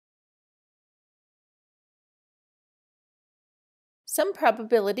Some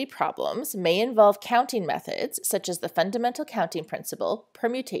probability problems may involve counting methods, such as the fundamental counting principle,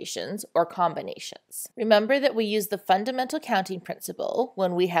 permutations, or combinations. Remember that we use the fundamental counting principle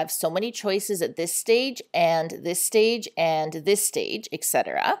when we have so many choices at this stage, and this stage, and this stage,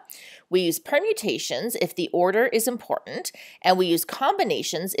 etc. We use permutations if the order is important, and we use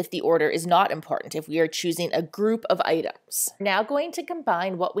combinations if the order is not important, if we are choosing a group of items. We're now going to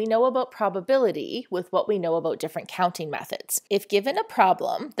combine what we know about probability with what we know about different counting methods. If given a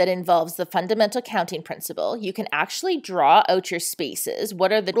problem that involves the fundamental counting principle, you can actually draw out your spaces.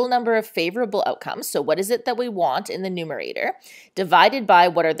 What are the total number of favorable outcomes? So what is it that we want in the numerator, divided by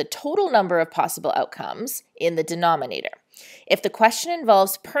what are the total number of possible outcomes in the denominator. If the question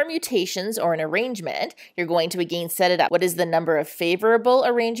involves permutations or an arrangement, you're going to again set it up. What is the number of favorable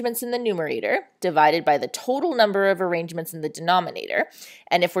arrangements in the numerator divided by the total number of arrangements in the denominator?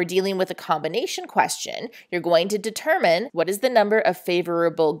 And if we're dealing with a combination question, you're going to determine what is the number of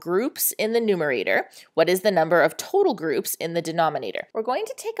favorable groups in the numerator, what is the number of total groups in the denominator. We're going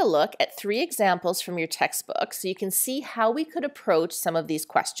to take a look at 3 examples from your textbook so you can see how we could approach some of these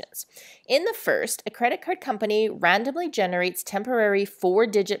questions. In the first, a credit card company randomly generates temporary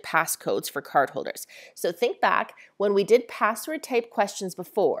 4-digit passcodes for cardholders. So think back, when we did password type questions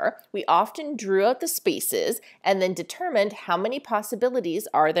before, we often drew out the spaces and then determined how many possibilities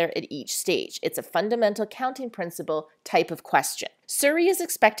are there at each stage. It's a fundamental counting principle type of question. Suri is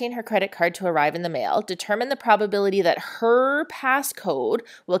expecting her credit card to arrive in the mail. Determine the probability that her passcode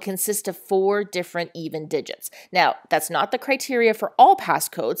will consist of 4 different even digits. Now, that's not the criteria for all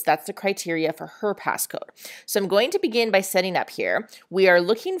passcodes. That's the criteria for her passcode. So I'm going to begin by setting up here. We are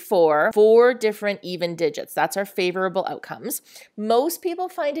looking for 4 different even digits. That's our favorable outcomes. Most people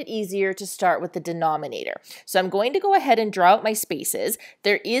find it easier to start with the denominator. So I'm going to go ahead and draw out my spaces.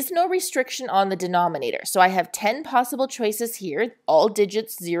 There is no restriction on the denominator. So I have 10 possible choices here, all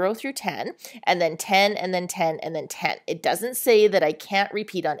digits 0 through 10, and then 10, and then 10, and then 10. It doesn't say that I can't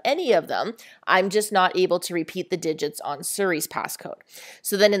repeat on any of them. I'm just not able to repeat the digits on Suri's passcode.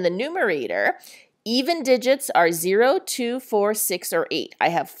 So then in the numerator, even digits are 0, 2, 4, 6, or 8. I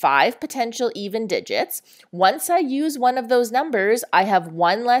have 5 potential even digits. Once I use one of those numbers, I have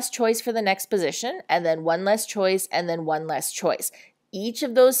 1 less choice for the next position, and then 1 less choice, and then 1 less choice. Each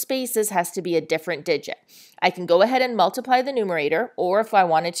of those spaces has to be a different digit. I can go ahead and multiply the numerator, or if I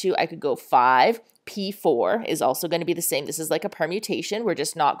wanted to, I could go 5. P4 is also going to be the same. This is like a permutation. We're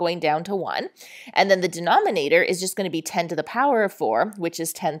just not going down to 1. And then the denominator is just going to be 10 to the power of 4, which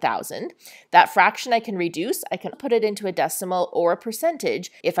is 10,000. That fraction I can reduce. I can put it into a decimal or a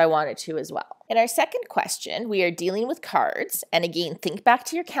percentage if I wanted to as well. In our second question, we are dealing with cards. And again, think back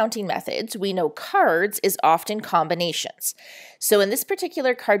to your counting methods. We know cards is often combinations. So in this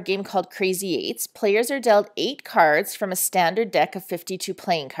particular card game called Crazy Eights, players are dealt 8 cards from a standard deck of 52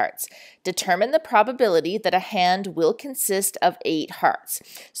 playing cards. Determine the probability that a hand will consist of 8 hearts.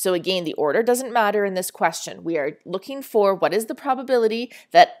 So again, the order doesn't matter in this question. We are looking for what is the probability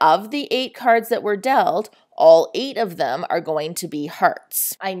that of the 8 cards that were dealt, all 8 of them are going to be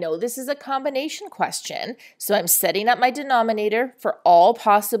hearts. I know this is a combination question, so I'm setting up my denominator for all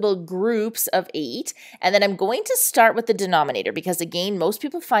possible groups of 8, and then I'm going to start with the denominator because, again, most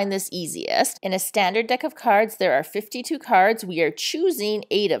people find this easiest. In a standard deck of cards, there are 52 cards. We are choosing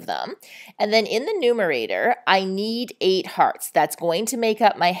 8 of them, and then in the numerator, I need 8 hearts. That's going to make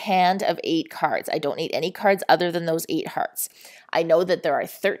up my hand of 8 cards. I don't need any cards other than those 8 hearts. I know that there are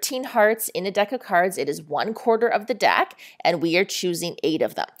 13 hearts in a deck of cards. It is 1/4 of the deck, and we are choosing 8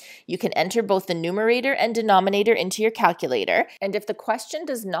 of them. You can enter both the numerator and denominator into your calculator, and if the question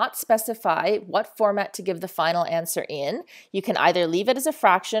does not specify what format to give the final answer in, you can either leave it as a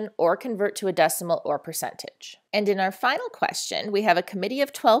fraction or convert to a decimal or percentage. And in our final question, we have a committee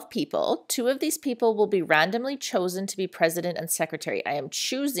of 12 people. 2 of these people will be randomly chosen to be president and secretary. I am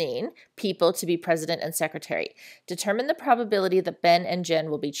choosing people to be president and secretary. Determine the probability that Ben and Jen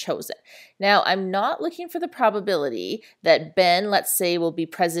will be chosen. Now, I'm not looking for the probability that Ben, let's say, will be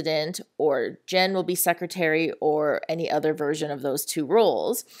president or Jen will be secretary or any other version of those 2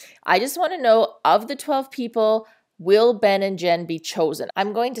 roles. I just want to know, of the 12 people, will Ben and Jen be chosen?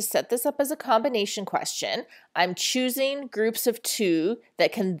 I'm going to set this up as a combination question. I'm choosing groups of 2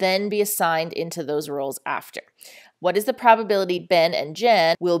 that can then be assigned into those roles after. What is the probability Ben and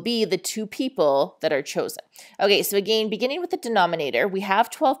Jen will be the two people that are chosen? Okay, so again, beginning with the denominator, we have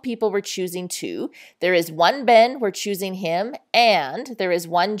 12 people, we're choosing 2. There is one Ben, we're choosing him, and there is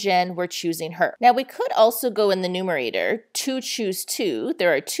one Jen, we're choosing her. Now, we could also go in the numerator, 2 choose 2.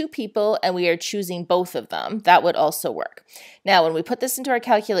 There are 2 people, and we are choosing both of them. That would also work. Now, when we put this into our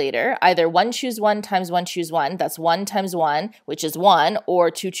calculator, either 1 choose 1 times 1 choose 1, that's 1 times 1, which is 1, or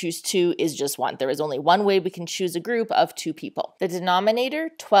 2 choose 2 is just 1. There is only one way we can choose a group of 2 people. The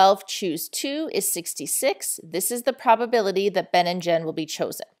denominator, 12 choose 2, is 66. This is the probability that Ben and Jen will be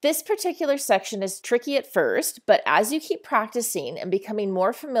chosen. This particular section is tricky at first, but as you keep practicing and becoming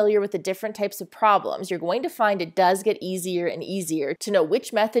more familiar with the different types of problems, you're going to find it does get easier and easier to know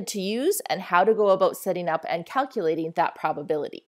which method to use and how to go about setting up and calculating that probability.